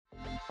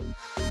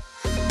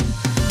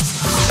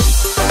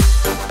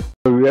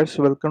Viewers,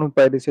 welcome to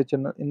Pyresearch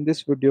channel. In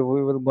this video,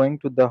 we will going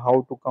to the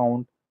how to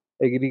count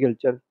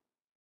agriculture,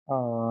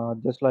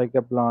 just like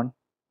a plant,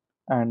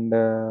 and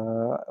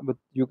but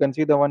you can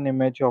see the one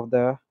image of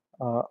the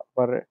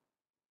our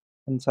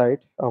inside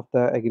of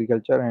the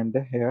agriculture, and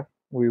here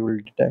we will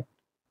detect.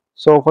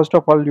 So first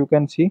of all, you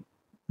can see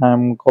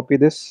I'm copy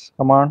this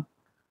command,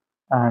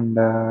 and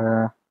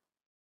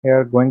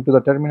here going to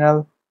the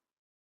terminal,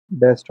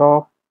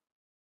 desktop,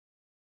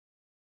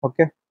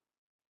 okay,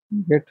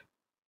 git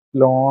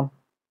clone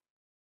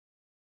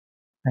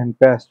and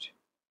paste.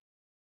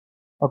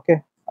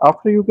 Okay,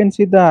 after you can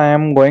see the I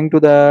am going to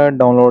the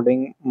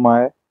downloading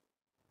my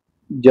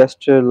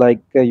just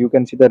like you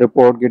can see the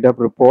report, github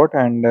report,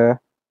 and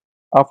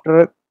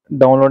after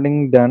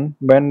downloading done,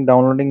 when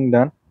downloading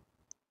done,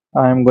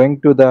 I am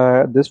going to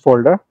the this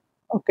folder.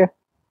 Okay,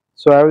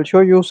 so I will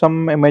show you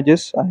some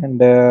images and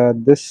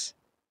this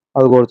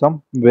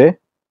algorithm way.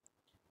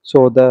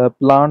 So the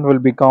plant will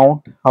be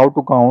count, how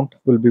to count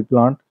will be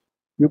plant.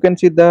 You can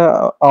see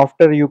the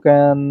after you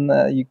can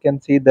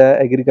see the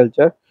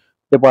agriculture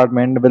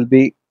department will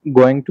be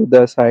going to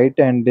the site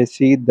and they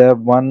see the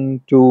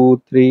 1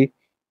 2 3.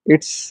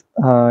 It's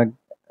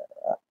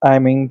I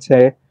mean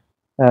say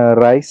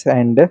rice,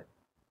 and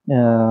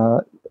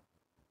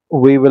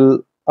we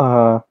will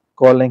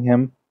calling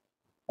him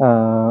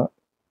uh,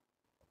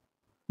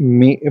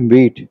 wheat,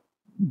 wheat.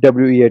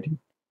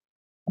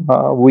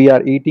 We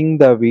are eating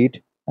the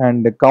wheat,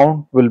 and the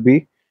count will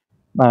be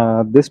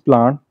this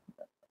plant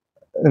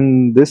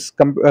in this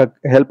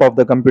help of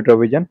the computer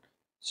vision.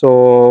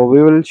 So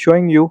we will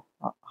showing you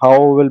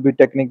how will be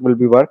technique will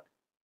be work,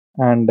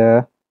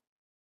 and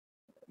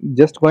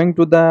just going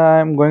to the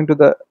I'm going to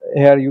the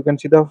here you can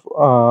see the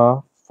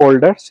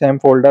folder, same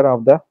folder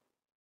of the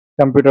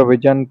computer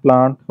vision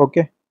plant.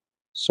 Okay,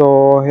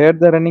 so here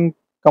the running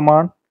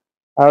command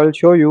I will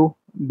show you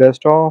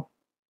desktop,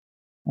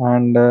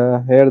 and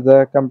here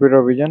the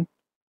computer vision,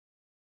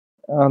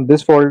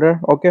 this folder.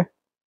 Okay,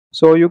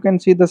 so you can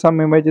see the some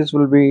images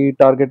will be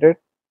targeted.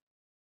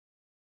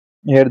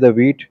 Here the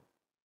wheat,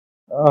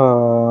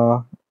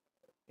 uh,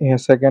 here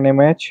second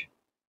image,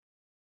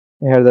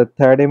 here the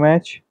third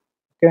image.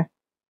 Okay,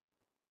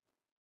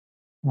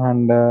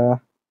 and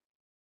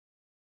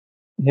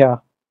yeah,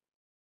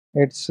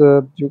 it's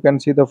you can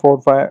see the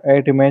 4 5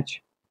 8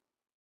 image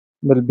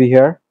will be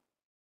here,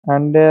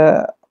 and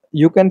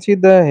you can see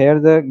the here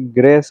the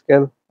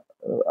grayscale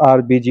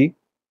RBG,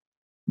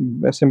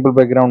 a simple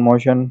background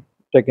motion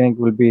technique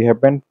will be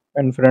happen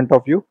in front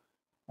of you,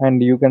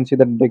 and you can see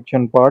the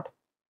detection part.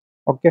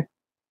 Okay,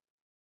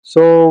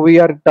 so we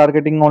are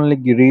targeting only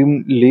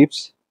green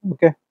leaves.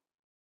 Okay,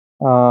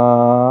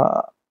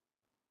 uh,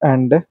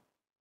 and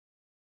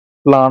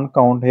plant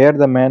count, here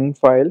the main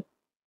file.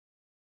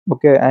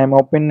 Okay, I am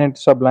opening it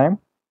Sublime.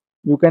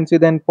 You can see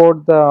the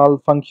import the all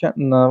function,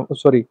 no,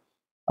 sorry,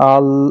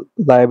 all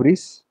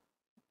libraries.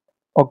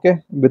 Okay,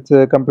 with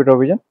computer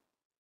vision.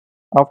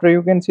 After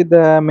you can see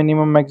the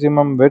minimum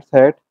maximum width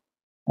height,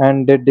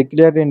 and they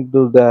declare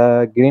into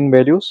the green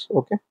values.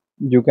 Okay,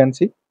 you can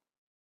see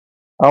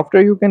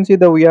after you can see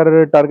the we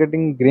are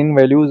targeting green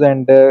values,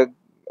 and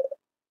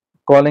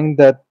calling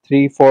the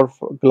 3 4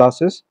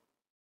 classes,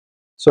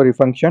 sorry,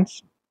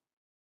 functions,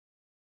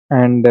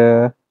 and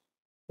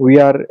we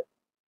are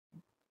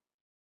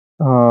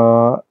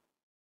uh,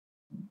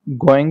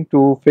 going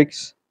to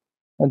fix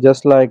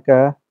just like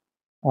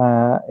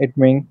it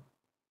means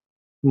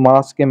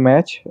mask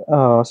image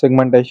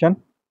segmentation,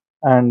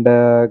 and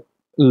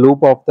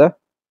loop of the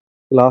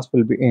class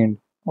will be end.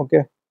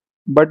 Okay,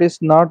 but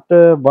it's not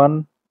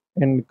one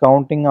in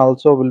counting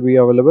also will be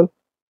available.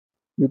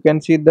 You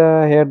can see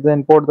the here the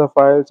import the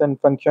files and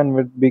function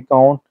will be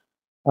count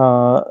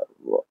uh,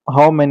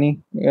 how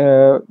many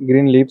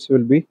green leaves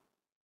will be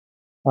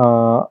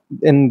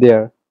in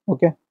there.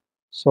 Okay,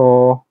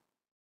 so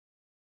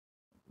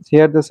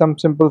here the some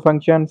simple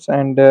functions,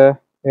 and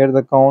here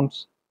the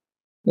counts,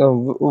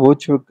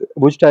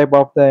 which type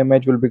of the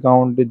image will be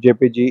counted: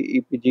 jpg,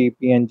 epg,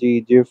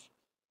 png, gif,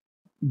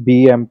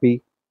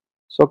 bmp.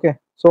 So okay,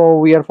 so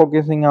we are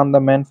focusing on the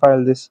main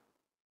file this,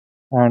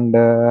 and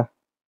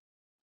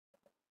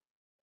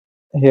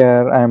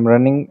here I am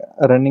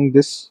running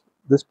this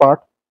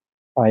part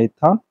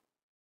python.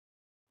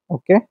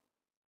 Okay,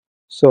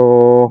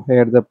 so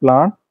here the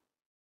plant.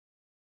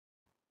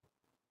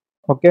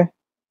 Okay,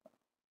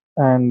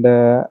 and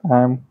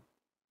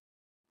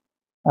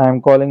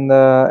I'm calling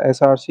the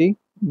src,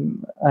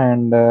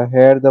 and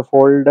here the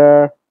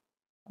folder,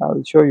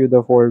 I'll show you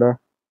the folder.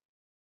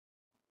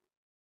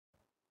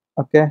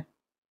 Okay,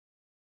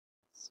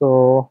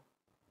 so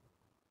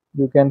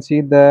you can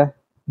see the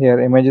here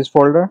images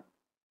folder,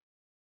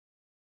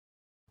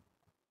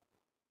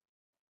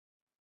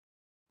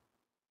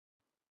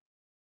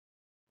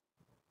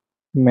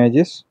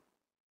 images,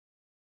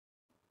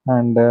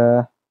 and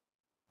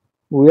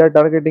we are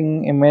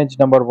targeting image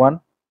number 1.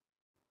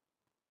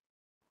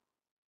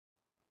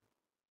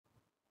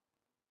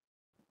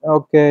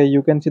 Okay,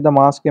 you can see the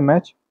mask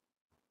image.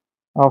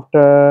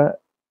 After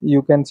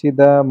you can see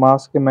the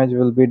mask image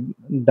will be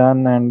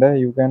done, and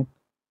you can,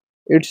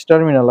 it's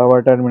terminal,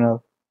 our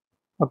terminal.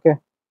 Okay,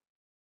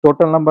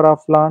 total number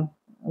of plan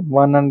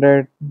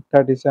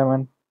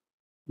 137.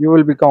 You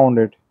will be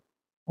counted.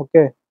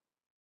 Okay,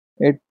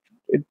 it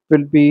it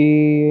will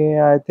be,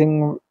 I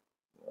think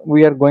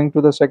we are going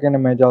to the second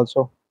image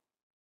also.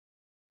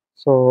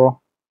 So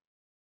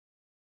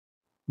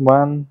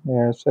one,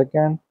 yeah,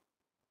 second,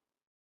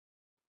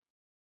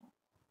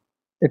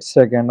 it's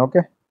second.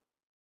 Okay,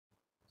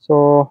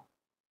 so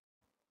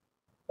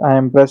I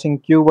am pressing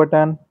Q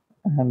button,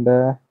 and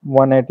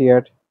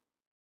 188.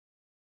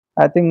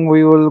 I think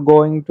we will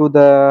going to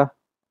the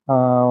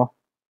uh,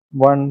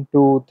 1,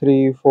 2,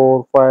 3,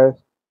 4, 5,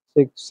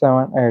 6,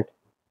 7, 8.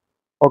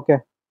 Okay,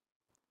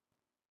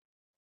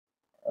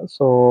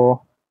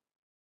 so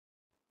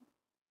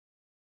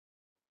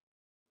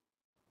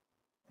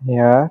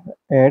here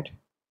 8,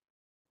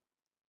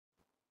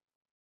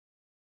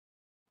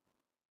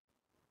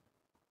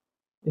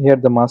 here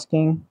the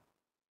masking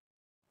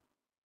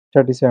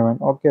 37.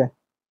 Okay,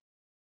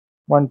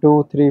 1,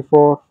 2, 3,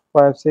 4,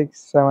 5, 6,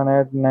 7,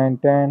 8, 9,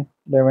 10,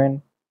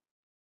 11,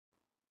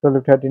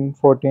 12, 13,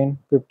 14,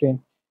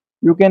 15.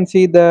 You can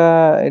see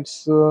the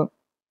it's the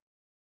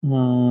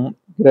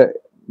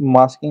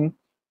masking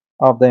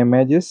of the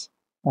images,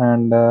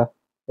 and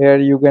here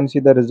you can see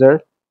the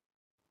result.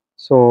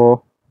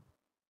 So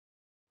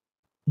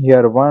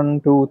here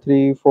 1, 2,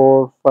 3,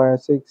 4,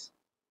 5, 6.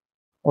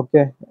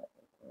 Okay,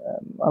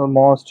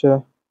 almost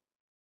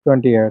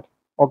 28.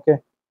 Okay,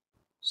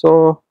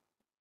 so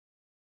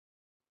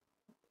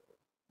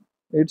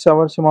it's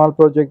our small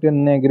project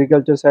in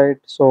agriculture side.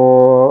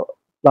 So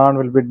plant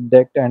will be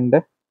decked, and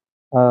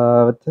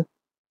with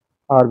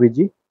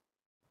RBG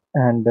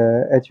and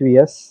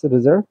HVS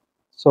result.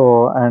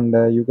 So, and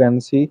you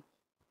can see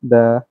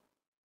the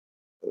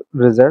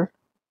result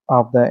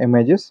of the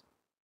images.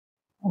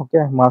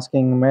 Okay,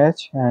 masking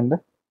image, and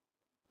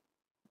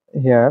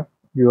here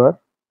your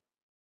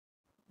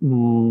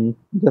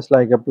just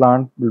like a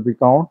plant will be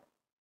count.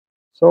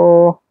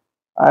 So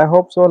I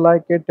hope so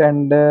like it,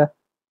 and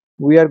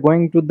we are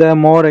going to the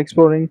more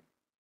exploring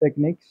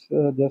techniques,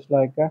 just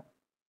like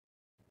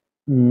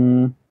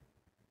mm,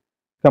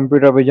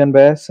 computer vision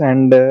base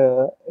and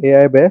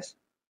AI base.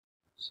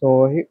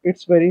 So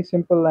it's very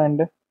simple,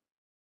 and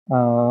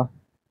uh,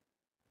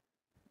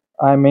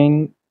 I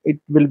mean it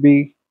will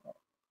be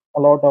a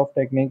lot of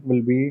technique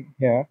will be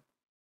here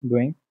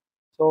doing.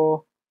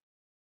 So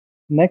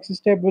next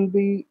step will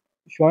be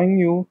showing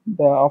you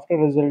the after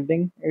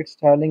resulting. It's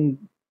telling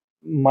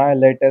my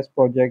latest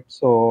project.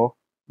 So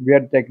where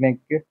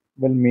technique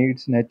will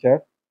meets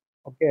nature.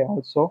 Okay,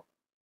 also.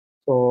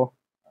 So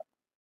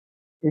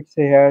it's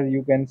here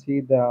you can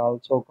see the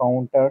also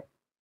counter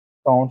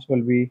counts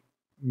will be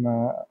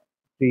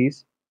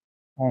trees,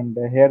 and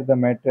here the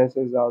matrix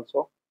is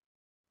also.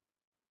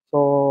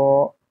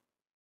 So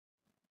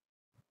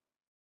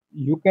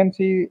you can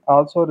see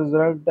also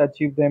result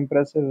achieve the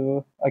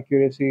impressive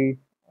accuracy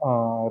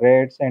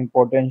rates and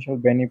potential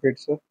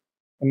benefits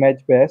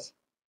image base.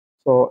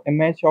 So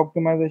image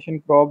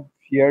optimization, crop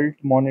yield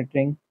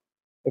monitoring,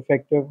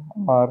 effective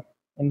or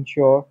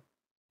ensure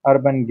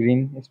urban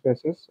green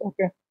spaces.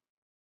 Okay.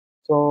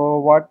 So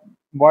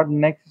what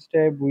next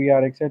step we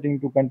are exciting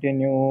to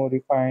continue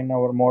refine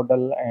our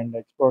model and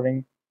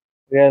exploring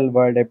real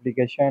world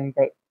application,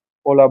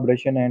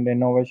 collaboration and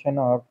innovation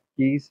are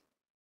keys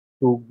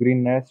to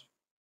greenness,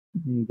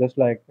 just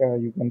like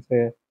you can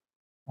say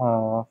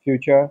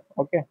future.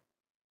 Okay,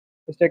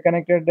 stay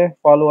connected,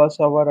 follow us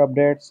our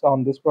updates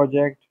on this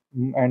project,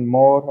 and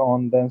more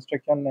on the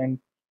instruction and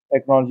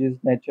technologies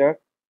nature.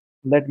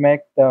 Let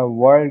make the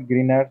world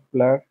greener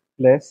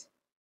place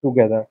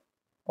together.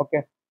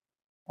 Okay,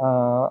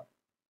 uh,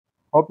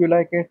 hope you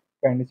like it.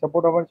 Kindly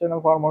support our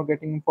channel for more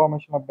getting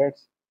information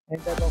updates.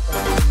 Any type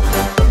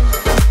of